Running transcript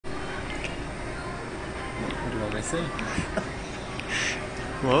am I saying?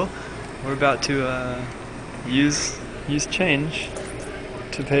 Well, we're about to use change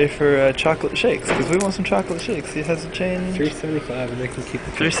to pay for chocolate shakes because we want some chocolate shakes. He has a change. $3.75 and they can keep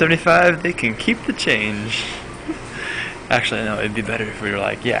the $3.75. They can keep the change. Actually, no. It'd be better if we were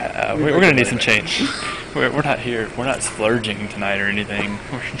like, yeah, we're gonna need some change. We're not here. We're not splurging tonight or anything.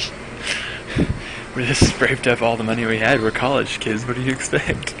 We just scraped up all the money we had. We're college kids. What do you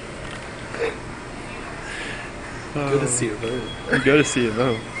expect? Go to C of O. Go to C of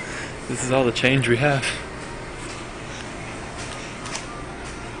O. This is all the change we have.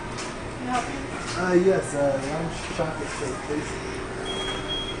 Yes, lunch chocolate shake, please.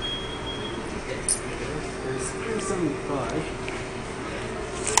 There's $3.75.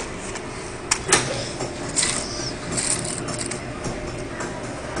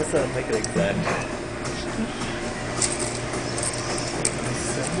 Let's make it exact.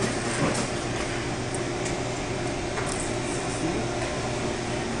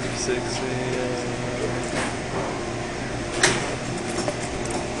 60.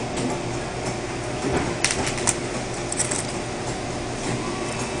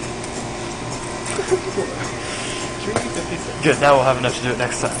 Good, now we'll have enough to do it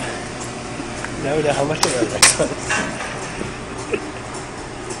next time. Now we know how much of it next time.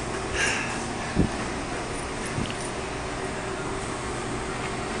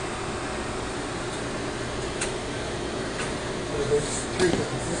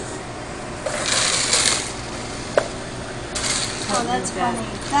 Oh, that's funny.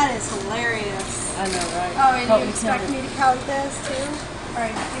 That is hilarious. I know, right? Oh, and you expect me to count this too?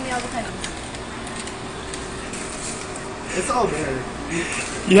 Alright, give me all the pennies. It's all there.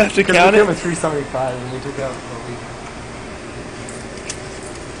 You have to count it? With $3.75 and we took out what we...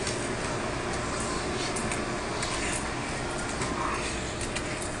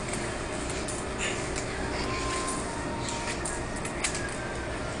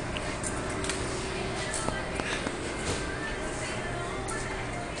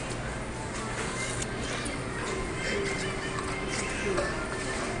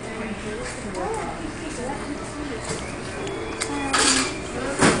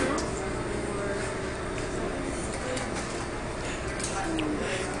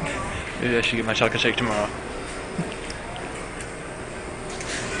 Maybe I should get my chocolate shake tomorrow.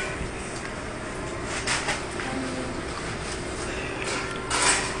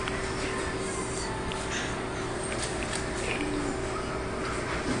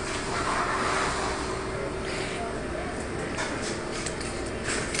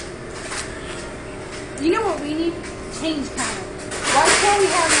 You know what we need? Change counter. Why can't we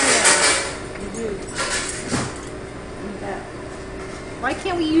have one of those? Why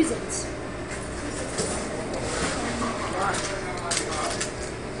can't we use it?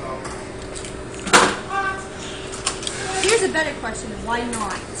 Here's a better question. Why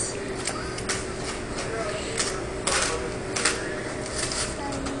not?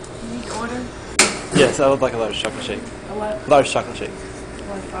 You need to order? Yes, I would like a large chocolate shake. A what? Large chocolate shake.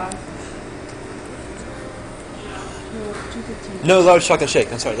 1.5. 2.15. No, large chocolate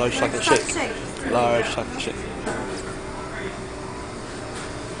shake. I'm sorry, large chocolate shake. Shake. Large chocolate shake.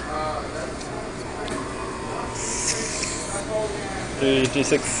 Three,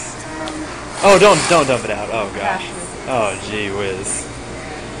 6. Oh, don't dump it out. Oh gosh. Oh gee whiz.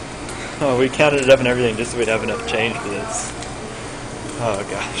 Oh, we counted it up and everything just so we'd have enough change for this. Oh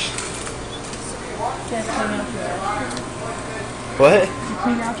gosh. Can't clean out your ashtray. What? You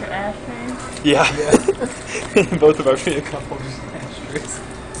clean out your ashtray? Yeah. Both of our feet couple ashtrays.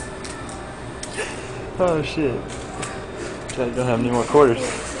 Oh shit. I don't have any more quarters.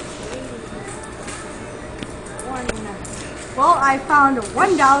 Well, I found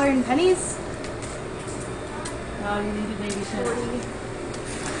 $1 in pennies. No, you needed 80 cents.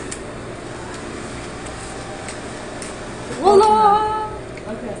 Voila!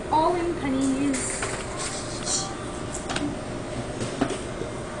 Okay. All in pennies.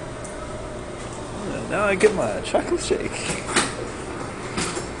 Now I get my chocolate shake.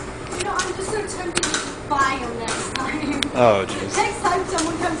 You know, I'm just so tempted to buy them next time. Oh jeez. Next time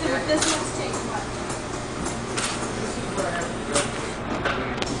someone comes in with this much change.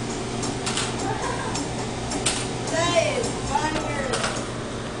 That is wonderful.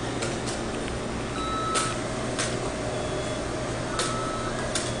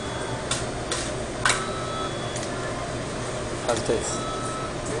 How's it taste?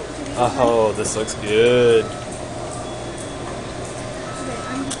 Oh, this looks good. Okay,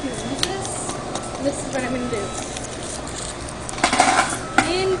 I'm just going to use this. This is what I'm going to do.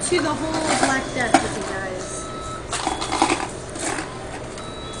 Into the whole Black Death with you guys.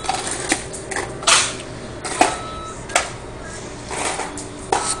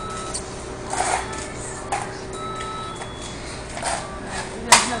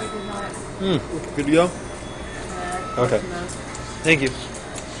 Have a good night. Good to go? Okay. No. Thank you.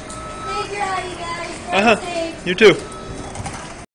 Thank you, all you guys. Stay Uh-huh. safe. You too.